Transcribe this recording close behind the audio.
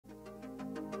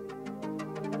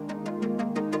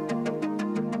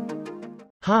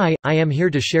Hi, I am here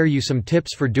to share you some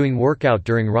tips for doing workout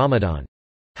during Ramadan.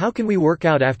 How can we work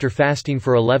out after fasting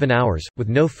for 11 hours, with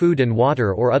no food and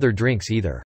water or other drinks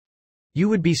either? You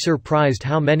would be surprised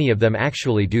how many of them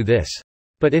actually do this.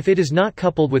 But if it is not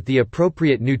coupled with the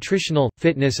appropriate nutritional,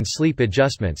 fitness and sleep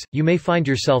adjustments, you may find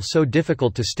yourself so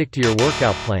difficult to stick to your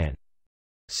workout plan.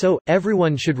 So,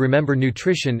 everyone should remember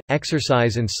nutrition,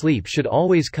 exercise and sleep should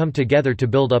always come together to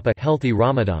build up a healthy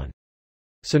Ramadan.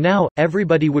 So now,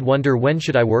 everybody would wonder, when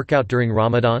should I work out during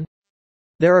Ramadan?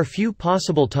 There are few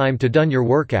possible time to done your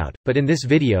workout, but in this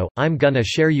video, I'm gonna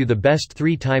share you the best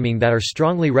 3 timing that are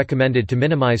strongly recommended to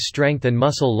minimize strength and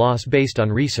muscle loss based on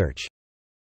research.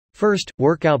 First,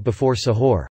 workout before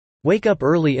sahur. Wake up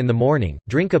early in the morning,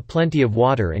 drink a plenty of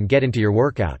water and get into your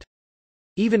workout.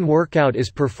 Even workout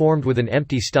is performed with an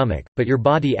empty stomach, but your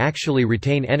body actually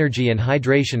retain energy and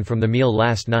hydration from the meal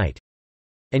last night.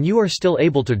 And you are still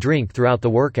able to drink throughout the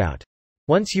workout.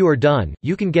 Once you are done,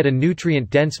 you can get a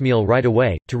nutrient-dense meal right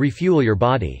away, to refuel your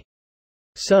body.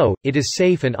 So, it is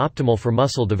safe and optimal for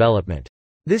muscle development.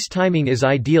 This timing is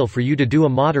ideal for you to do a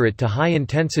moderate to high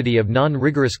intensity of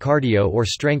non-rigorous cardio or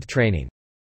strength training.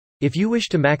 If you wish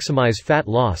to maximize fat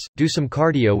loss, do some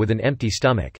cardio with an empty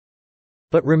stomach.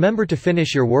 But remember to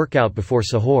finish your workout before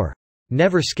sahur.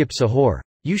 Never skip sahur.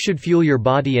 You should fuel your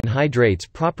body and hydrates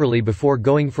properly before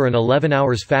going for an 11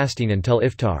 hours fasting until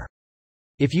iftar.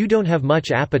 If you don't have much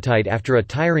appetite after a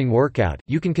tiring workout,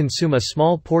 you can consume a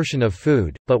small portion of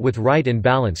food, but with right and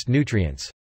balanced nutrients.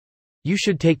 You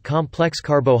should take complex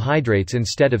carbohydrates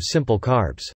instead of simple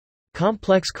carbs.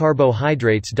 Complex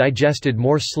carbohydrates digested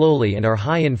more slowly and are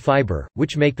high in fiber,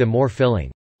 which make them more filling.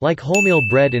 Like wholemeal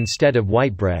bread instead of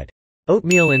white bread.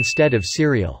 Oatmeal instead of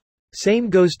cereal. Same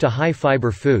goes to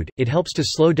high-fiber food, it helps to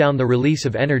slow down the release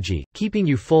of energy, keeping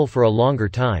you full for a longer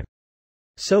time.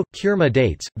 So, kurma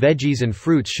dates, veggies and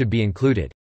fruits should be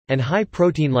included. And high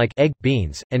protein like egg,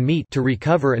 beans, and meat to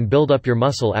recover and build up your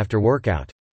muscle after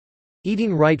workout.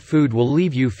 Eating right food will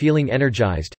leave you feeling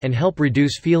energized, and help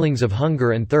reduce feelings of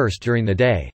hunger and thirst during the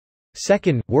day.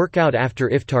 Second, workout after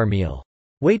iftar meal.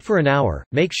 Wait for an hour,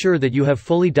 make sure that you have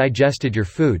fully digested your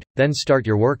food, then start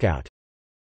your workout.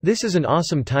 This is an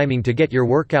awesome timing to get your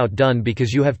workout done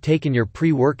because you have taken your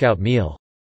pre-workout meal.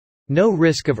 No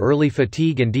risk of early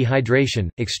fatigue and dehydration,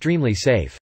 extremely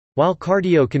safe. While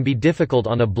cardio can be difficult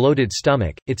on a bloated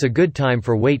stomach, it's a good time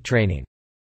for weight training.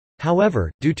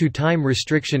 However, due to time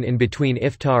restriction in between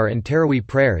iftar and Taraweeh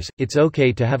prayers, it's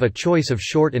okay to have a choice of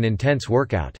short and intense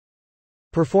workout.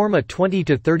 Perform a 20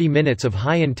 to 30 minutes of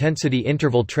high-intensity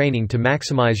interval training to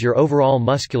maximize your overall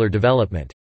muscular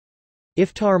development.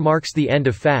 Iftar marks the end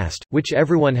of fast, which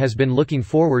everyone has been looking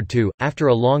forward to, after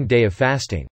a long day of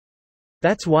fasting.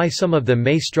 That's why some of them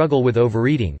may struggle with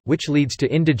overeating, which leads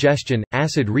to indigestion,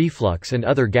 acid reflux and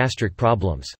other gastric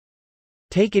problems.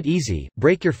 Take it easy,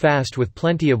 break your fast with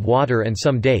plenty of water and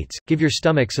some dates, give your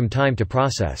stomach some time to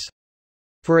process.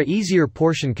 For a easier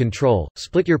portion control,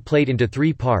 split your plate into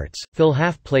 3 parts, fill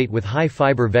half plate with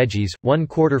high-fiber veggies,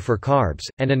 1/4 for carbs,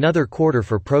 and another quarter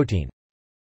for protein.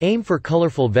 Aim for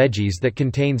colorful veggies that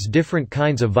contains different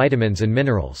kinds of vitamins and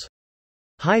minerals.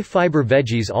 High-fiber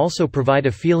veggies also provide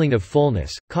a feeling of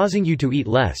fullness, causing you to eat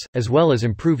less, as well as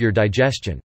improve your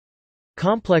digestion.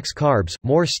 Complex carbs,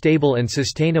 more stable and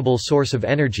sustainable source of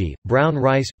energy, brown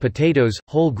rice, potatoes,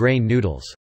 whole grain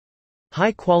noodles.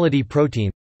 High-quality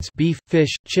proteins, beef,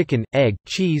 fish, chicken, egg,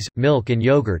 cheese, milk and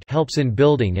yogurt helps in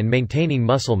building and maintaining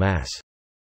muscle mass.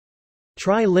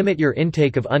 Try limit your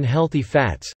intake of unhealthy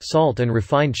fats, salt and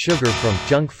refined sugar from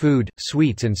junk food,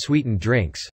 sweets and sweetened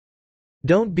drinks.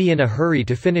 Don't be in a hurry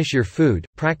to finish your food,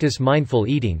 practice mindful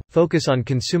eating, focus on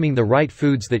consuming the right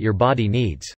foods that your body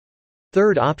needs.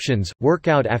 Third options,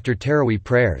 workout after Taraweeh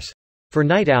prayers. For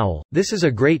night owl, this is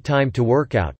a great time to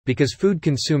work out, because food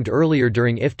consumed earlier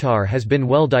during iftar has been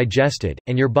well digested,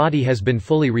 and your body has been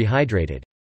fully rehydrated.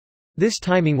 This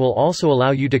timing will also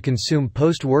allow you to consume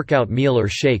post-workout meal or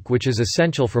shake, which is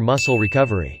essential for muscle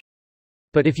recovery.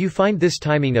 But if you find this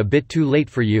timing a bit too late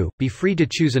for you, be free to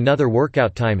choose another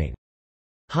workout timing.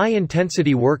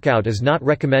 High-intensity workout is not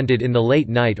recommended in the late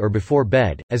night or before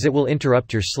bed, as it will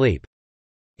interrupt your sleep.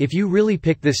 If you really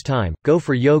pick this time, go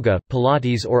for yoga,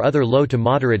 Pilates or other low to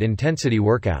moderate intensity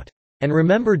workout. And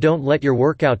remember, don't let your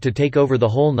workout to take over the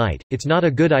whole night. It's not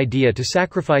a good idea to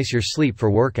sacrifice your sleep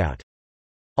for workout.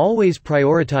 Always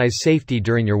prioritize safety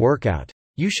during your workout.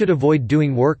 You should avoid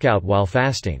doing workout while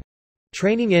fasting.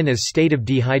 Training in a state of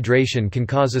dehydration can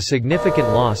cause a significant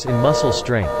loss in muscle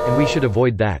strength, and we should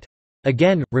avoid that.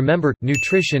 Again, remember,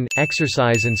 nutrition,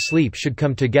 exercise and sleep should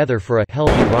come together for a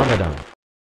healthy Ramadan.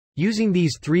 Using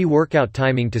these 3 workout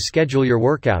timing to schedule your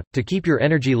workout, to keep your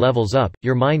energy levels up,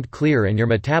 your mind clear and your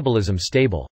metabolism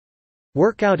stable.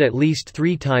 Workout at least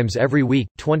 3 times every week,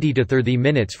 20 to 30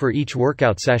 minutes for each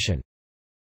workout session.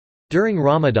 During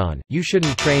Ramadan, you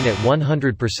shouldn't train at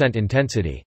 100%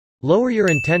 intensity. Lower your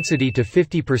intensity to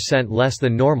 50% less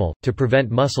than normal, to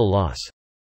prevent muscle loss.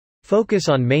 Focus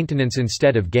on maintenance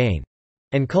instead of gain.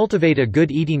 And cultivate a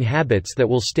good eating habits that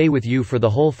will stay with you for the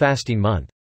whole fasting month.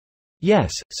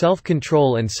 Yes,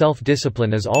 self-control and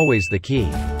self-discipline is always the key.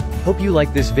 Hope you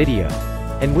like this video.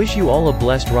 And wish you all a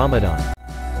blessed Ramadan.